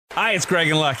Hi, it's Greg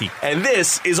and Lucky. And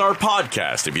this is our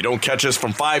podcast. If you don't catch us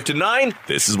from 5 to 9,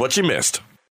 this is what you missed.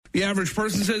 The average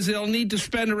person says they'll need to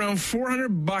spend around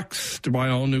 $400 to buy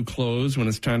all new clothes when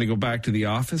it's time to go back to the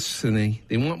office. And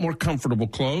they want more comfortable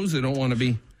clothes. They don't want to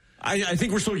be... I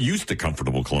think we're so used to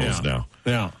comfortable clothes now.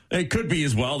 Yeah. It could be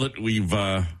as well that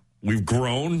we've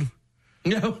grown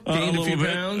gained a few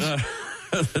pounds.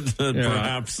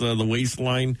 Perhaps the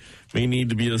waistline may need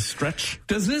to be a stretch.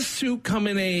 Does this suit come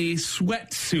in a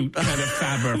sweatsuit kind of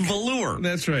fabric? Velour.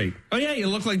 That's right. Oh, yeah, you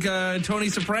look like Tony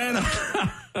Soprano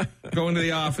going to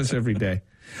the office every day.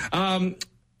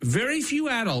 Very few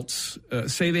adults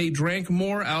say they drank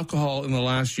more alcohol in the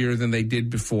last year than they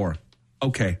did before.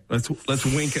 Okay, let's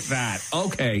wink at that.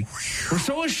 Okay. We're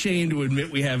so ashamed to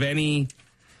admit we have any...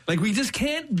 Like, we just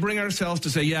can't bring ourselves to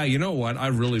say, yeah, you know what?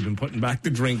 I've really been putting back the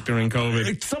drink during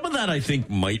COVID. Some of that, I think,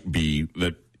 might be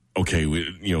that, okay,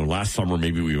 last summer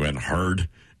maybe we went hard,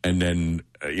 and then,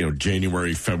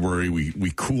 January, February,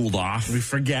 we cooled off. We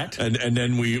forget. And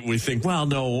then we think, well,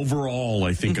 no, overall,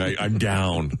 I think I'm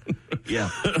down. Yeah.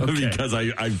 Okay. Because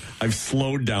I've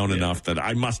slowed down enough that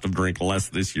I must have drank less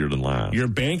this year than last. Your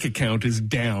bank account is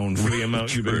down for the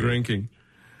amount you've been drinking.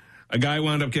 A guy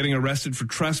wound up getting arrested for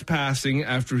trespassing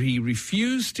after he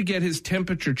refused to get his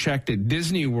temperature checked at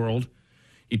Disney World.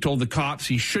 He told the cops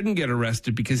he shouldn't get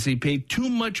arrested because he paid too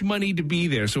much money to be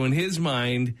there. So in his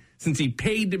mind, since he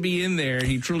paid to be in there,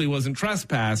 he truly wasn't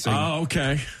trespassing. Oh,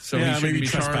 okay. So yeah, he maybe be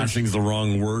trespassing is the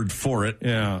wrong word for it.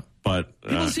 Yeah. But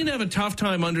people seem to have a tough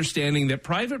time understanding that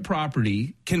private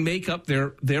property can make up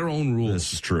their own rules.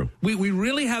 This is true. We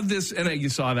really have this, and you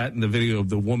saw that in the video of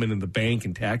the woman in the bank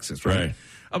in Texas, right?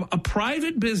 A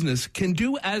private business can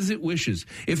do as it wishes.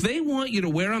 If they want you to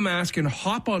wear a mask and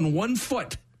hop on one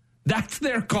foot, that's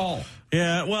their call.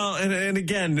 Yeah, well, and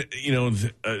again,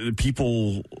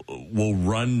 people will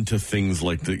run to things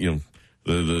like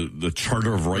the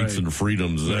Charter of Rights and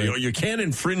Freedoms. Right. You can't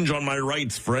infringe on my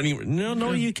rights for any.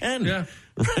 No, you can. Yeah.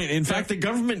 Right. In fact, the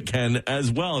government can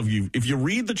as well. If you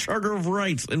read the Charter of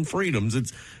Rights and Freedoms,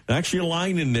 it's actually a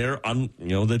line in there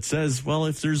that says, well,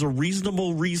 if there's a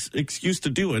reasonable excuse to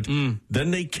do it,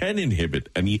 then they can inhibit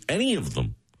any of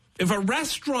them. If a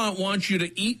restaurant wants you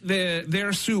to eat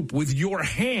their soup with your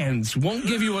hands, won't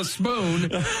give you a spoon,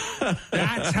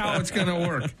 that's how it's going to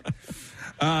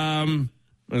work.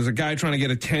 There's a guy trying to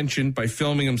get attention by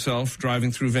filming himself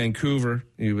driving through Vancouver.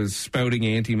 He was spouting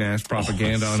anti-mask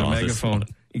propaganda on a megaphone.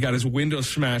 He got his window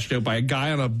smashed out by a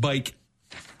guy on a bike.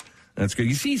 That's good.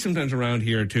 You see sometimes around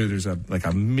here, too, there's a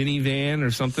minivan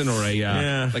or something, or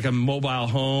like a mobile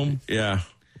home. Yeah.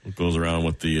 It goes around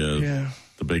with the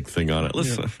big thing on it.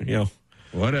 Listen,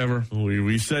 whatever.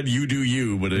 We said you do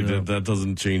you, but that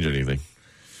doesn't change anything.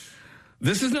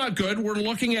 This is not good. We're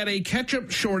looking at a ketchup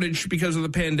shortage because of the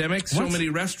pandemic. So many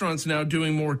restaurants now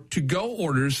doing more to-go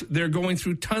orders. They're going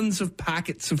through tons of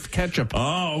packets of ketchup.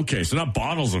 Oh, okay. So not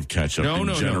bottles of ketchup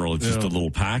in general. It's just the little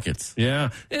packets.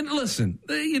 Yeah. And listen,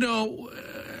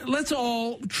 let's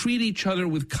all treat each other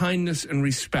with kindness and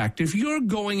respect. If you're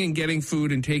going and getting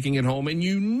food and taking it home and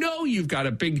you've got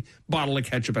a big bottle of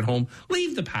ketchup at home,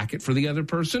 leave the packet for the other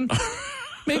person.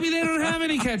 Maybe they don't have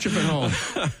any ketchup at home.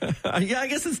 Yeah, I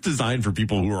guess it's designed for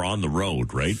people who are on the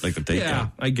road, right? Like the takeout. Yeah,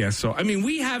 I guess so. I mean,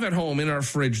 we have at home in our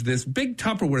fridge this big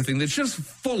Tupperware thing that's just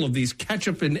full of these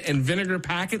ketchup and vinegar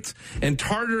packets and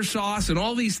tartar sauce and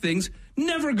all these things.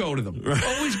 Never go to them.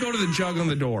 Always go to the jug on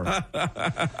the door.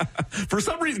 For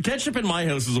some reason, ketchup in my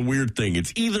house is a weird thing.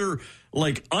 It's either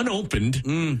like unopened,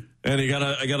 and I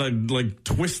gotta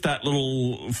twist that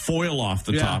little foil off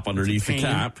the top underneath the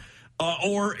cap.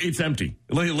 Or it's empty.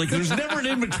 Like there's never an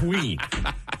in-between.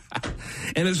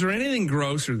 And is there anything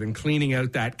grosser than cleaning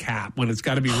out that cap when it's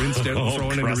got to be rinsed out and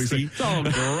thrown into recycling? It's all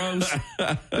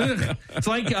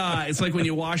gross. It's like when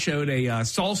you wash out a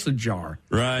salsa jar.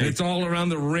 Right. It's all around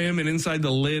the rim and inside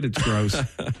the lid. It's gross.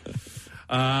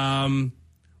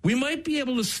 We might be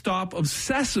able to stop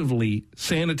obsessively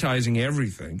sanitizing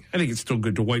everything. I think it's still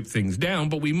good to wipe things down,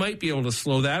 but we might be able to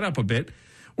slow that up a bit.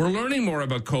 We're learning more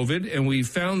about COVID, and we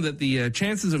found that the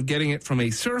chances of getting it from a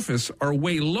surface are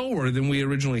way lower than we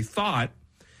originally thought.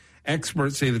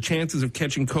 Experts say the chances of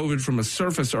catching COVID from a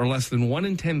surface are less than 1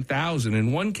 in 10,000,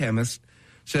 and one chemist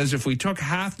says if we took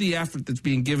half the effort that's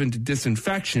being given to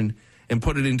disinfection and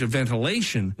put it into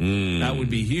ventilation, that would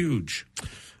be huge.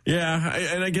 Yeah,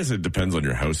 and I guess it depends on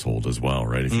your household as well,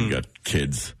 right? If you've got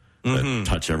kids that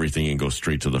touch everything and go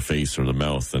straight to the face or the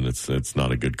mouth, then it's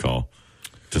not a good call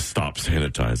to stop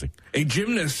sanitizing. A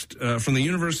gymnast from the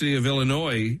University of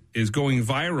Illinois is going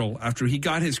viral after he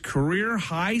got his career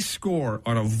high score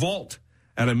on a vault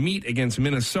at a meet against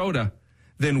Minnesota.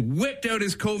 then whipped out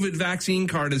his COVID vaccine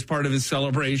card as part of his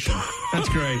celebration. That's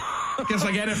great. Just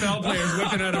like NFL players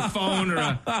whipping out a phone or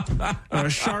a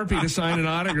Sharpie to sign an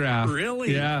autograph.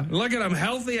 Really? Yeah. Look at, I'm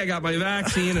healthy. I got my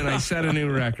vaccine, and I set a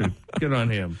new record. Good on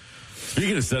him.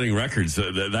 Speaking of setting records,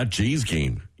 that Jays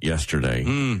game yesterday,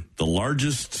 the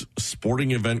largest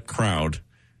sporting event crowd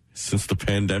since the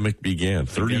pandemic began.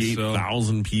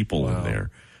 38,000 people in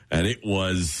there. And it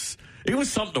was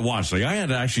something to watch. Like, I had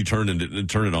to actually turn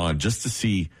it on just to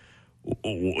see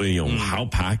how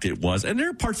packed it was. And there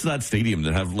are parts of that stadium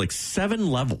that have like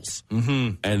 7 levels,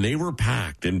 and they were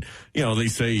packed. And they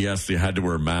say yes, they had to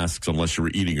wear masks unless you were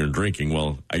eating or drinking.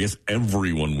 Well, I guess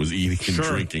everyone was eating and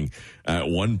drinking at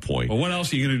one point. Well, what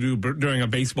else are you going to do during a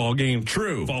baseball game?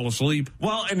 True. Fall asleep.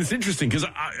 Well, and it's interesting because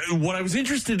what I was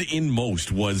interested in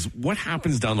most was what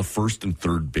happens down the first and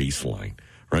third baseline.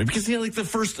 Right, because like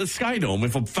the Sky Dome,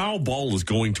 if a foul ball is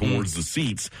going towards the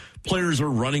seats, players are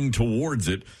running towards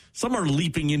it. Some are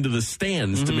leaping into the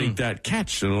stands to make that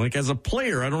catch. And like, as a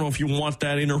player, I don't know if you want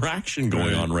that interaction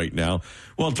going on right now.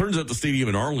 Well, it turns out the stadium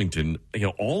in Arlington,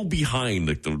 all behind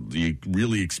like the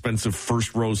really expensive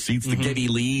first row seats, the Geddy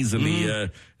Lees and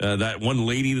the that one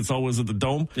lady that's always at the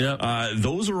Dome. Yeah,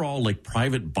 those are all like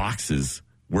private boxes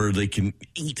where they can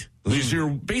eat.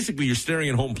 You're staring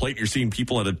at home plate. You're seeing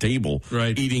people at a table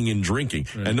eating and drinking,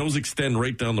 and those extend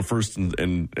right down the first and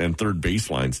third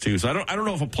baselines too. So I don't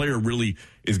know if a player really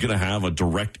is going to have a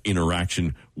direct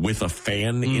interaction with a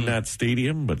fan in that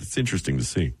stadium, but it's interesting to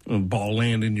see. Ball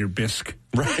land in your bisque.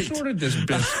 Right. I sorted this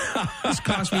bisque. This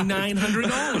cost me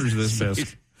 $900. This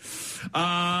bisque.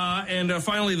 And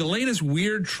finally, the latest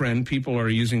weird trend people are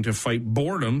using to fight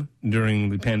boredom during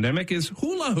the pandemic is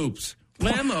hula hoops.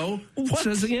 Lamo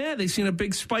says, they've seen a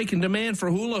big spike in demand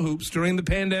for hula hoops during the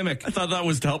pandemic. I thought that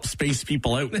was to help space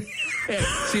people out.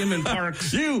 See them in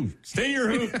parks. You, stay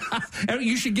your hoop.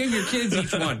 You should give your kids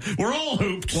each one. We're all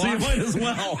hooped, so you might as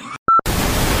well.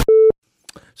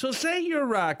 So say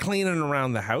you're cleaning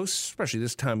around the house, especially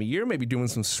this time of year, maybe doing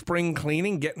some spring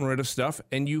cleaning, getting rid of stuff,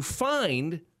 and you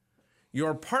find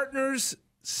your partner's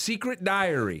secret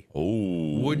diary.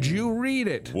 Oh. Would you read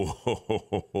it?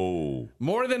 Whoa.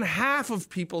 More than half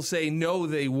of people say no,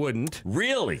 they wouldn't.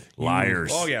 Really? Liars.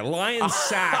 Oh, yeah. Lion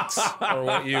sacks are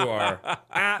what you are.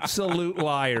 Absolute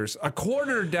liars. A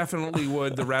quarter definitely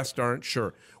would. The rest aren't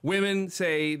sure. Women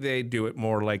say they do it,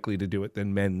 more likely to do it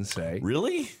than men say.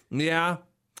 Really? Yeah.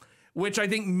 Which I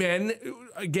think men,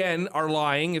 again, are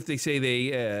lying if they say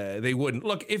they wouldn't.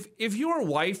 Look, if your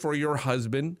wife or your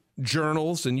husband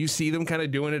journals and you see them kind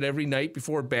of doing it every night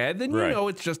before bed, then you know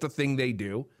it's just a thing they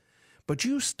do. But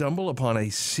you stumble upon a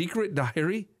secret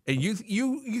diary and you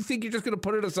think you're just going to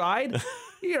put it aside?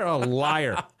 You're a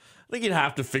liar. I think you'd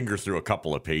have to finger through a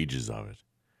couple of pages of it.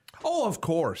 Oh, of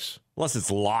course. Unless it's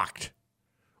locked.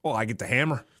 Oh, I get the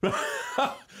hammer.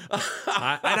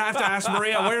 I'd have to ask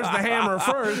Maria, where's the hammer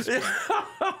first?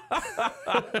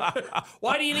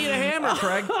 Why do you need a hammer,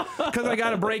 Craig? Because I got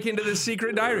to break into this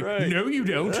secret diary. Right. No, you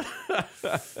don't.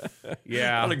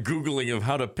 Yeah. A lot of Googling of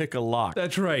how to pick a lock.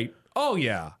 That's right. Oh,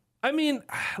 yeah. I mean,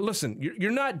 listen,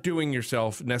 you're not doing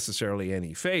yourself necessarily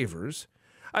any favors.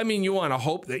 I mean, you want to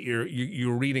hope that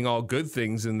you're reading all good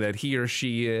things and that he or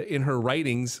she, in her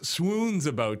writings, swoons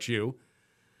about you.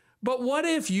 But what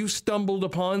if you stumbled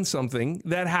upon something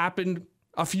that happened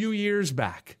a few years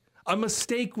back? A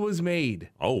mistake was made.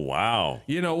 Oh, wow.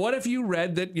 What if you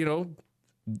read that,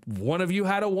 one of you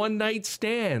had a one-night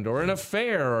stand or an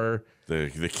affair or...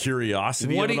 The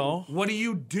curiosity of it all? What do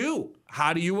you do?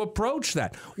 How do you approach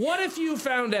that? What if you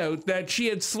found out that she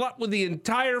had slept with the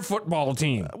entire football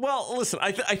team? Well, listen,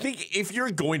 I think if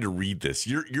you're going to read this,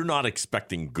 you're not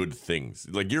expecting good things.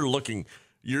 Like, you're looking...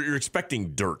 You're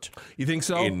expecting dirt. You think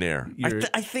so? In there.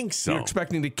 I think so. You're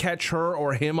expecting to catch her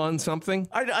or him on something?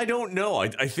 I don't know.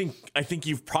 I think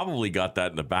you've probably got that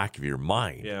in the back of your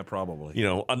mind. Yeah, probably.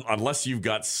 Unless you've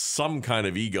got some kind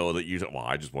of ego that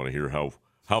I just want to hear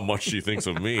how much she thinks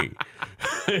of me.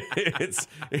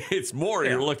 It's more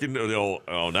you're looking to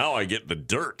now I get the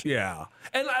dirt. Yeah.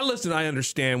 And listen, I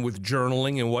understand with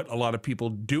journaling and what a lot of people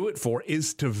do it for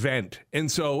is to vent. And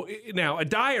so now a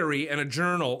diary and a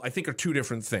journal, I think, are two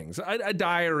different things. A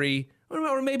diary,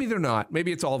 or maybe they're not.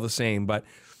 Maybe it's all the same.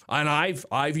 And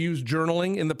I've used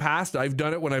journaling in the past. I've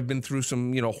done it when I've been through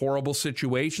some, horrible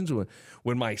situations.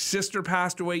 When my sister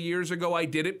passed away years ago, I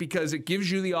did it because it gives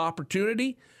you the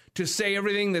opportunity to say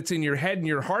everything that's in your head and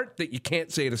your heart that you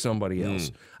can't say to somebody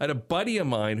else. I had a buddy of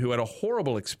mine who had a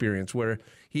horrible experience where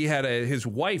he had his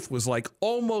wife was like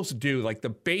almost due, like the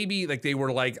baby, like they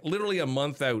were like literally a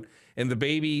month out, and the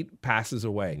baby passes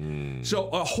away. So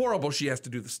horrible. She has to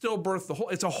do the stillbirth.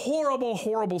 It's a horrible,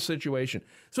 horrible situation.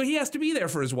 So he has to be there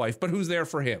for his wife, but who's there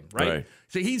for him, right?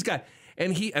 So he's got,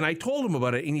 and I told him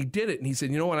about it, and he did it, and he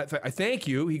said, you know what? I thank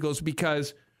you. He goes,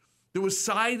 because there was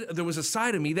a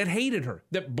side of me that hated her,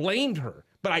 that blamed her.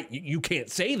 But you can't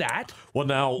say that. Well,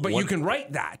 now, but you can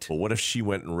write that. Well, what if she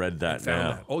went and read that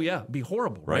now? That. Oh yeah, it'd be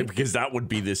horrible, right? Because that would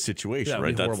be this situation,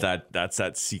 right? That's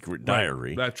that secret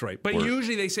diary. That's right. But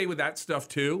usually they say with that stuff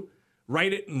too,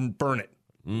 write it and burn it,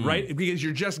 right? Because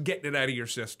you're just getting it out of your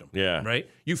system. Yeah. Right.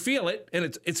 You feel it,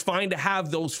 and it's fine to have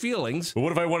those feelings. But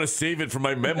what if I want to save it for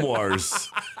my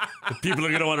memoirs? People are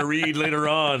going to want to read later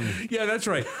on. Yeah, that's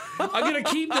right. I'm going to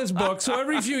keep this book so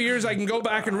every few years I can go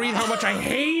back and read how much I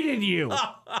hated you.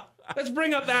 Let's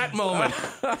bring up that moment.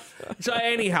 So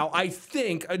anyhow, I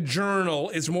think a journal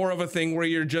is more of a thing where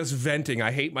you're just venting.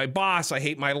 I hate my boss. I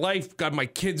hate my life. God, my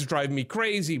kids drive me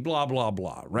crazy, blah, blah,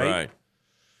 blah, right?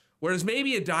 Whereas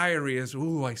maybe a diary is,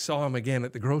 ooh, I saw him again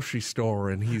at the grocery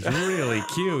store, and he's really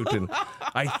cute, and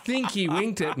I think he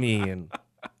winked at me, and...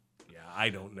 I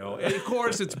don't know. Of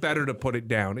course, it's better to put it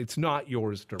down. It's not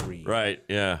yours to read. Right,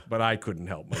 yeah. But I couldn't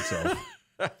help myself.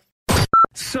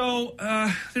 So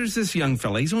there's this young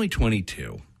fella. He's only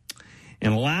 22.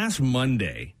 And last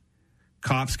Monday,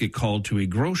 cops get called to a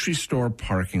grocery store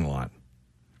parking lot.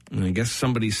 And I guess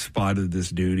somebody spotted this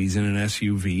dude. He's in an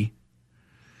SUV.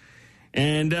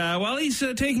 And, well, he's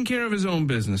taking care of his own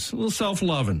business. A little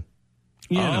self-loving.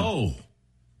 You know.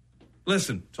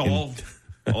 Listen, it's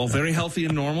all very healthy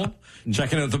and normal.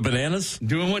 Checking out the bananas?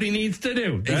 Doing what he needs to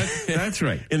do. That's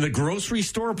right. In the grocery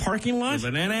store parking lot? The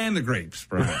banana and the grapes,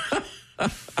 perhaps.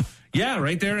 Yeah,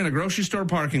 right there in a grocery store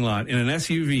parking lot in an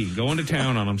SUV, going to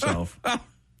town on himself.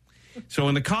 So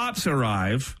when the cops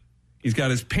arrive, he's got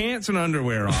his pants and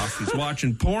underwear off. He's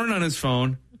watching porn on his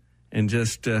phone and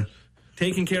just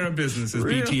taking care of business, as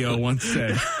BTO once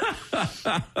said.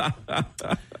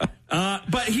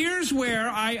 But here's where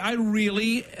I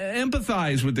really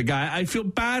empathize with the guy. I feel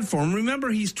bad for him. Remember,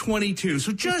 he's 22.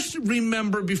 So just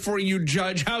remember before you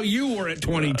judge how you were at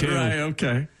 22. Right,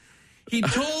 okay. He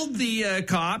told the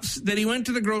cops that he went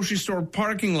to the grocery store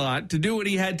parking lot to do what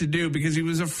he had to do because he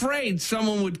was afraid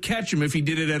someone would catch him if he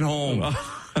did it at home.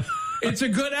 It's a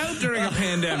good out during a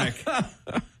pandemic.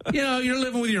 You know, you're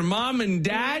living with your mom and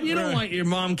dad. You don't want your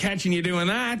mom catching you doing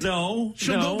that. No.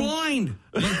 She'll go blind.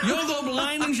 You'll go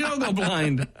blind and she'll go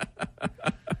blind.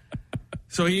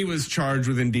 So he was charged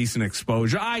with indecent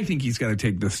exposure. I think he's got to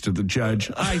take this to the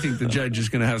judge. I think the judge is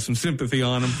going to have some sympathy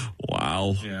on him.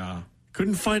 Wow. Yeah.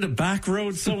 Couldn't find a back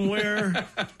road somewhere?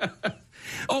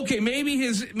 Okay, maybe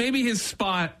his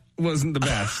spot wasn't the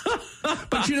best.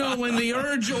 But, you know, when the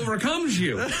urge overcomes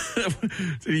you.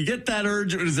 Did he get that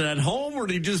urge? Is it at home, or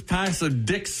did he just pass a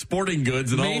Dick's Sporting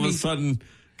Goods and all of a sudden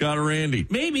got a Randy?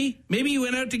 Maybe he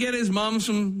went out to get his mom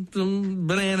some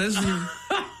bananas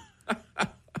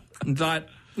and thought,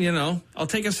 you know, I'll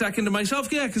take a second to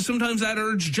myself. Yeah, because sometimes that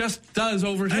urge just does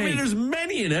overtake. I mean, there's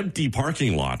many an empty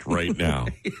parking lot right now.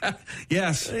 Yeah.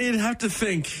 Yes. You'd have to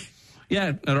think.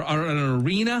 Yeah, an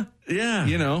arena. Yeah.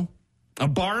 You know. A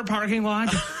bar parking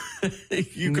lot?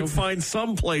 You could find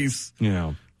some place,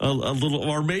 a little,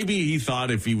 or maybe he thought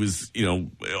if he was,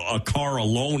 a car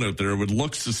alone out there, it would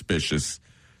look suspicious.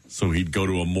 So he'd go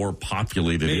to a more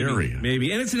populated area.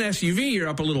 Maybe. And it's an SUV. You're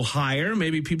up a little higher.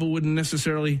 Maybe people wouldn't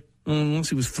necessarily, unless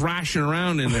he was thrashing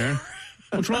around in there.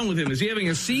 What's wrong with him? Is he having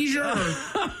a seizure?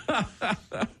 Or?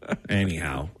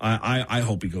 Anyhow, I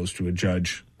hope he goes to a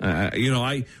judge.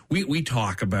 We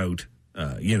talk about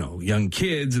young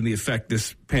kids and the effect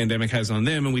this pandemic has on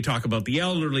them, and we talk about the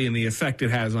elderly and the effect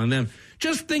it has on them.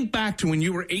 Just think back to when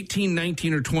you were 18,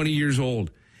 19, or 20 years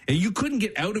old, and you couldn't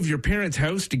get out of your parents'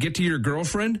 house to get to your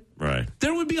girlfriend. Right.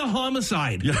 There would be a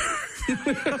homicide. Yeah.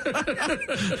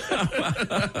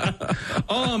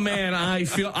 Oh, man,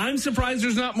 I'm surprised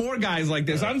there's not more guys like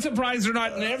this. I'm surprised they're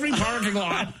not in every parking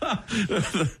lot.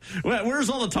 Where's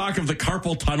all the talk of the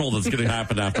carpal tunnel that's going to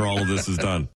happen after all of this is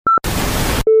done?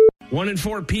 1 in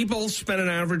 4 people spent an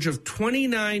average of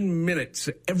 29 minutes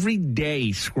every day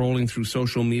scrolling through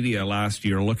social media last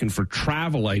year looking for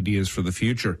travel ideas for the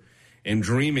future and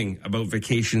dreaming about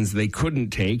vacations they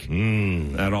couldn't take.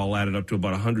 That all added up to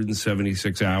about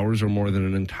 176 hours, or more than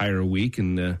an entire week.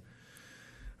 And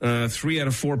 3 out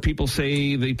of 4 people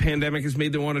say the pandemic has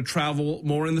made them want to travel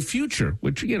more in the future,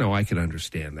 which, I can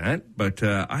understand that. But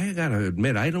I got to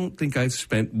admit, I don't think I've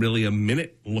spent really a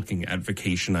minute looking at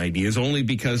vacation ideas, only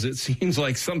because it seems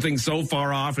like something so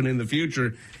far off and in the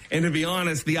future. And to be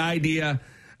honest, the idea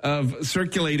of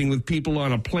circulating with people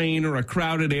on a plane or a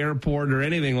crowded airport or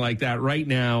anything like that right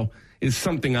now is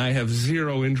something I have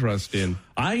zero interest in.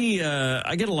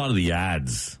 I get a lot of the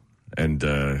ads. And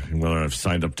whether I've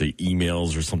signed up to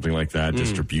emails or something like that,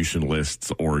 distribution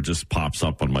lists, or it just pops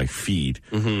up on my feed.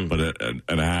 But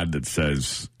an ad that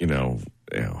says,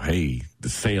 hey, the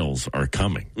sales are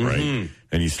coming, right?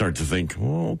 And you start to think,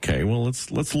 well, okay, well,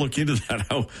 let's look into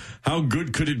that. How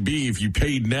good could it be if you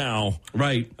paid now,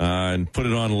 right, and put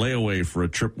it on layaway for a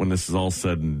trip when this is all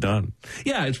said and done?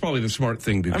 Yeah, it's probably the smart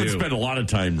thing to do. I haven't spent a lot of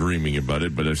time dreaming about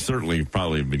it, but I've certainly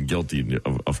probably been guilty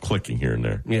of clicking here and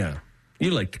there. Yeah. You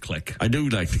like to click. I do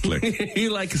like to click. You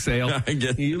like a sale. I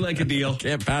guess. You like a deal.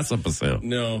 Can't pass up a sale.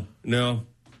 No.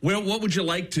 Well, what would you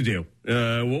like to do?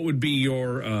 What would be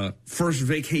your first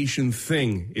vacation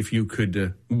thing if you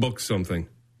could book something?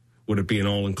 Would it be an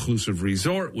all-inclusive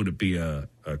resort? Would it be a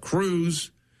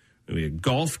cruise? Would it be a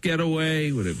golf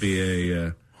getaway? Would it be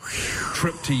a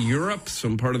trip to Europe,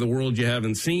 some part of the world you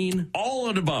haven't seen? All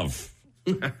of the above.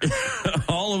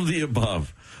 All of the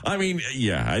above. I mean,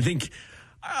 yeah, I think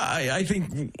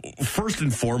first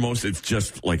and foremost, it's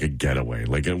just like a getaway,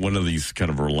 like one of these kind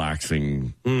of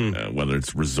relaxing, whether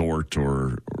it's resort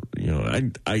or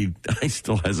I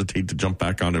still hesitate to jump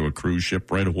back onto a cruise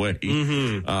ship right away.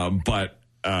 But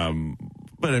I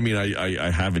mean,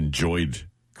 I have enjoyed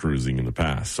cruising in the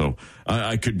past, so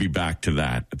I could be back to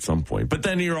that at some point. But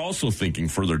then you're also thinking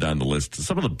further down the list,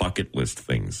 some of the bucket list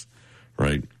things,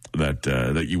 right?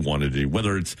 That you want to do,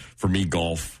 whether it's for me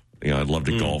golf. I'd love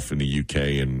to golf in the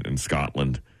UK and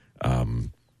Scotland.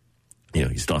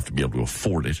 You still have to be able to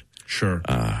afford it. Sure.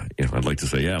 I'd like to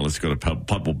say, yeah, let's go to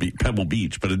Pebble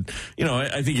Beach. But,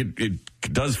 I think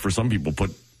it does for some people put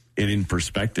it in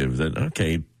perspective that,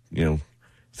 okay,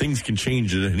 things can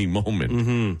change at any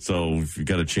moment. So if you've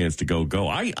got a chance to go.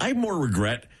 I more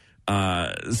regret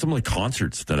some of the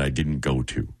concerts that I didn't go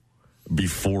to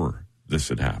before this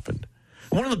had happened.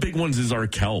 One of the big ones is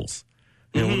Arkells.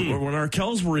 When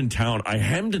Arkells were in town, I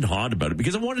hemmed and hawed about it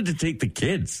because I wanted to take the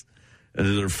kids to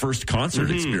their first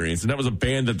concert experience. And that was a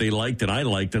band that they liked and I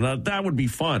liked, and that would be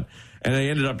fun. And I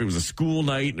ended up, it was a school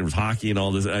night, and there was hockey and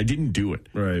all this, and I didn't do it.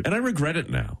 Right. And I regret it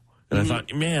now. And I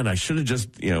thought, man, I should have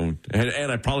just, and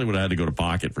I probably would have had to go to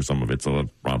pocket for some of it. So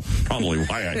that's probably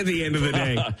why at the end of the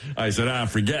day, I said,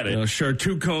 forget it. Sure,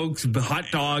 2 Cokes, hot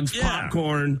dogs,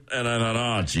 popcorn. And I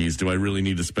thought, geez, do I really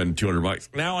need to spend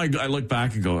 $200? Now I look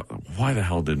back and go, why the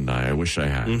hell didn't I? I wish I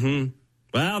had.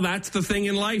 Well, that's the thing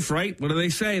in life, right? What do they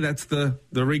say? That's the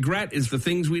regret is the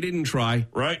things we didn't try.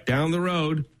 Right. Down the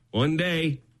road, one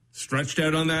day, stretched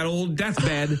out on that old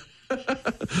deathbed.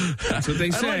 That's what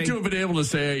they say. I'd like to have been able to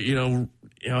say,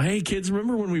 hey, kids,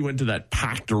 remember when we went to that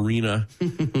packed arena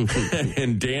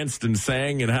and danced and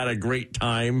sang and had a great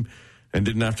time and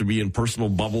didn't have to be in personal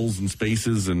bubbles and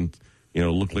spaces and,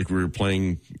 looked like we were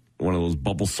playing one of those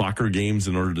bubble soccer games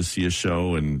in order to see a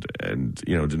show and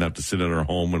didn't have to sit at our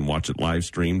home and watch it live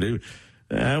streamed.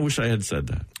 I wish I had said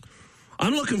that.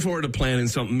 I'm looking forward to planning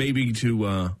something maybe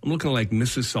I'm looking like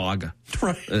Mississauga.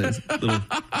 Right.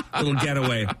 Little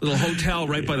getaway, little hotel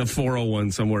right by the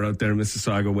 401 somewhere out there in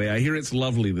Mississauga way. I hear it's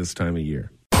lovely this time of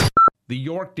year. The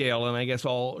Yorkdale, and I guess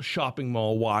all shopping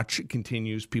mall watch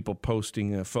continues, people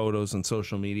posting photos on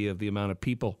social media of the amount of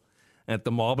people at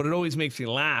the mall. But it always makes me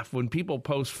laugh when people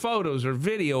post photos or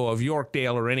video of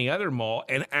Yorkdale or any other mall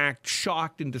and act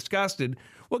shocked and disgusted.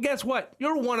 Well, guess what?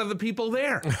 You're one of the people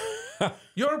there.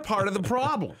 You're part of the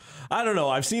problem. I don't know.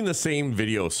 I've seen the same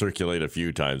video circulate a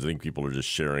few times. I think people are just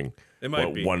sharing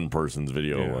what one person's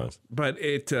video was. But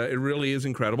it really is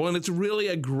incredible. And it's really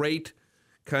a great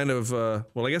kind of, a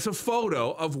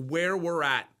photo of where we're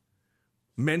at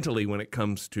mentally when it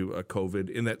comes to COVID,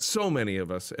 in that so many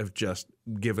of us have just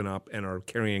given up and are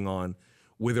carrying on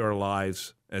with our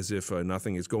lives as if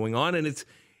nothing is going on. And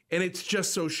it's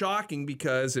just so shocking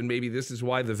because, and maybe this is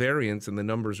why the variants and the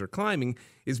numbers are climbing,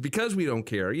 is because we don't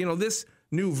care. This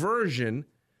new version,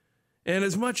 and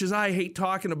as much as I hate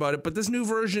talking about it, but this new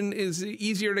version is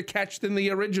easier to catch than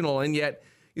the original. And yet,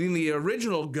 in the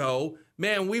original go,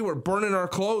 man, we were burning our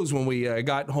clothes when we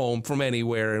got home from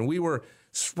anywhere, and we were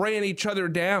spraying each other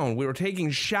down. We were taking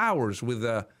showers with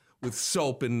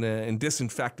soap and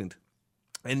disinfectant.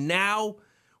 And now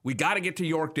we got to get to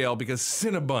Yorkdale because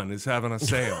Cinnabon is having a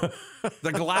sale.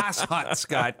 The Glass Hut's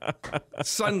got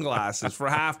sunglasses for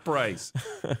half price.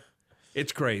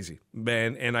 It's crazy,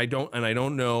 man, and I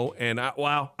don't know. And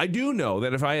I do know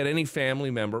that if I had any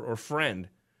family member or friend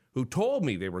who told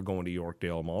me they were going to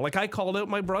Yorkdale Mall, like I called out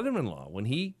my brother-in-law when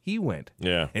he went,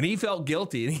 and he felt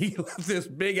guilty, and he left this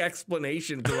big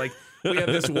explanation to like we have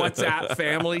this WhatsApp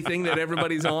family thing that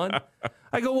everybody's on.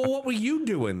 I go, well, what were you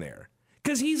doing there?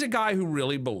 Because he's a guy who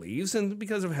really believes, and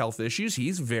because of health issues,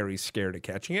 he's very scared of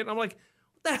catching it. And I'm like,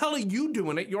 what the hell are you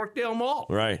doing at Yorkdale Mall?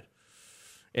 Right.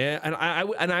 And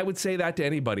I would say that to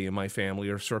anybody in my family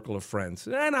or circle of friends.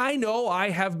 And I know I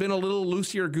have been a little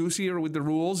loosier-goosier with the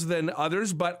rules than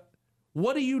others, but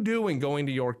what are you doing going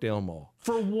to Yorkdale Mall?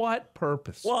 For what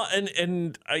purpose? Well,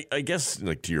 and I guess,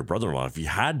 like, to your brother-in-law, if you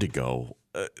had to go,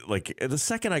 like, the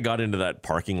second I got into that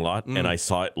parking lot and I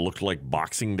saw it looked like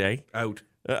Boxing Day. Out.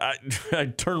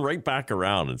 I'd turn right back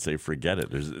around and say, forget it.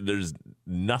 There's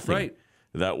nothing. Right.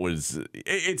 That was,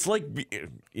 it's like,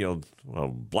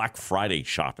 Black Friday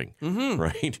shopping,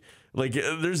 right? Like,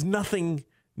 there's nothing,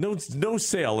 no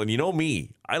sale. And you know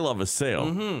me, I love a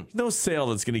sale. No sale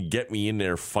that's going to get me in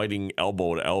there fighting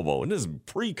elbow to elbow. And this is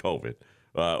pre-COVID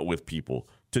with people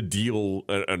to deal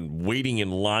and waiting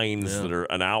in lines that are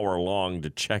an hour long to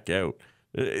check out.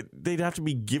 They'd have to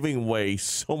be giving away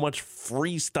so much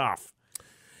free stuff.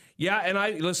 Yeah, and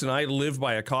I live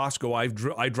by a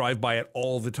Costco. I drive by it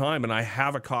all the time, and I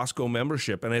have a Costco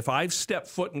membership. And if I've stepped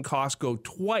foot in Costco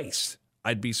twice,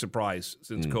 I'd be surprised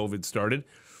since COVID started.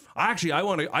 Actually,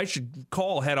 I should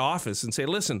call head office and say,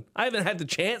 listen, I haven't had the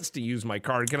chance to use my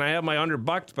card. Can I have my $100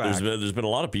 back? There's been a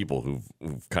lot of people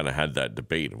who've kind of had that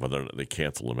debate of whether or not they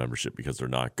cancel a membership because they're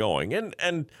not going.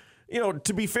 And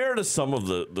to be fair to some of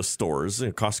the stores,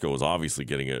 Costco is obviously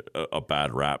getting a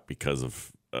bad rap because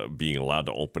of being allowed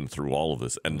to open through all of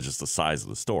this and just the size of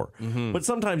the store. But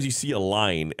sometimes you see a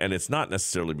line and it's not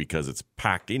necessarily because it's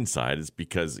packed inside. It's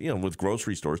because, with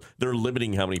grocery stores, they're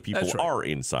limiting how many people are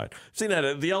inside. Seeing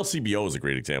that, the LCBO is a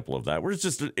great example of that, where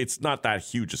it's not that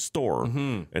huge a store.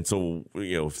 And so,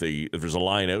 if there's a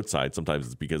line outside, sometimes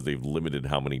it's because they've limited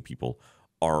how many people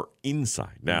are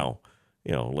inside. Now,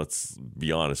 let's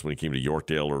be honest, when it came to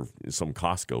Yorkdale or some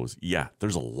Costco's,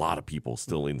 there's a lot of people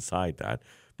still inside that,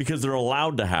 because they're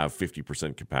allowed to have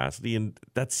 50% capacity, and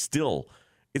that's still,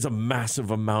 it's a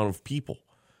massive amount of people.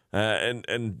 And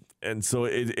so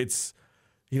it's,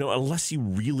 unless you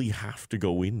really have to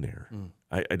go in there,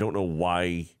 I don't know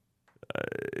why,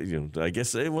 I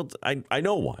guess, I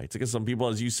know why. It's because some people,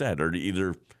 as you said, are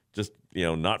either just,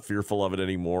 not fearful of it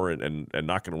anymore and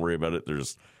not going to worry about it. They're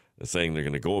just saying they're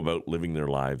going to go about living their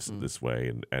lives this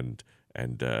way. And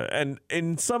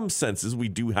in some senses, we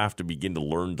do have to begin to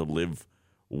learn to live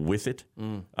with it,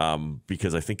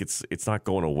 because I think it's not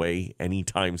going away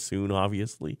anytime soon,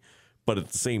 obviously. But at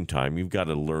the same time, you've got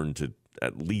to learn to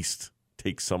at least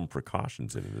take some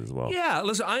precautions in it as well. Yeah,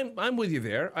 listen, I'm with you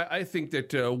there. I think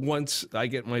that once I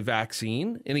get my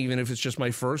vaccine, and even if it's just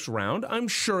my first round, I'm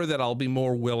sure that I'll be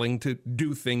more willing to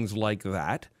do things like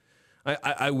that.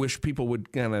 I wish people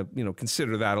would kind of,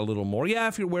 consider that a little more. Yeah,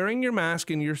 if you're wearing your mask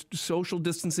and you're social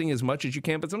distancing as much as you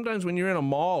can, but sometimes when you're in a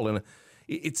mall and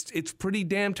it's pretty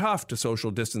damn tough to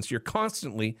social distance. You're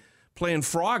constantly playing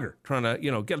Frogger, trying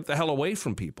to, get the hell away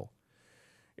from people.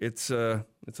 It's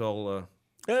all...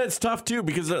 And it's tough, too,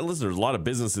 because, listen, there's a lot of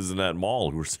businesses in that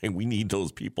mall who are saying we need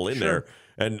those people in there,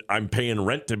 and I'm paying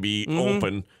rent to be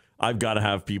open. I've got to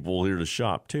have people here to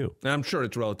shop, too. And I'm sure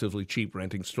it's relatively cheap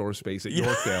renting store space at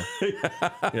Yorkdale.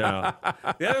 Yeah.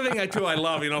 The other thing, I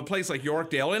love, a place like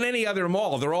Yorkdale and any other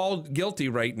mall, they're all guilty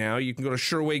right now. You can go to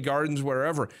Sherway Gardens,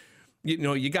 wherever.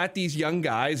 You got these young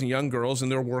guys and young girls,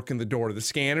 and they're working the door, the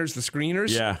scanners, the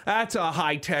screeners. Yeah. That's a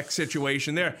high-tech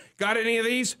situation there. Got any of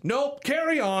these? Nope.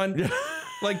 Carry on.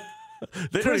 Like...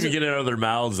 They don't even get it out of their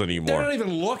mouths anymore. They don't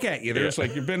even look at you. They're just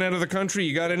like, you've been out of the country.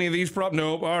 You got any of these problems?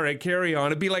 Nope. All right, carry on.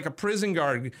 It'd be like a prison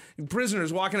guard.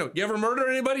 Prisoners walking out. You ever murder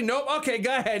anybody? Nope. Okay,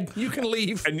 go ahead. You can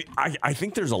leave. And I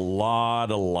think there's a lot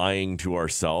of lying to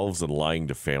ourselves and lying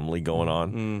to family going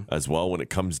on as well when it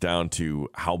comes down to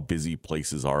how busy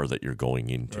places are that you're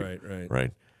going into.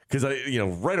 Right. Because,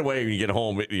 right away when you get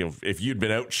home, if you'd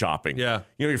been out shopping,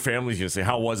 your family's going to say,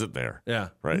 how was it there? Yeah.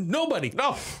 Right. Nobody.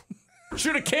 No.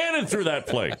 Shoot a cannon through that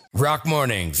place. Rock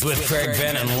Mornings with Craig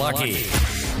Venn and Lucky.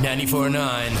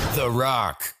 94.9 The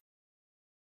Rock.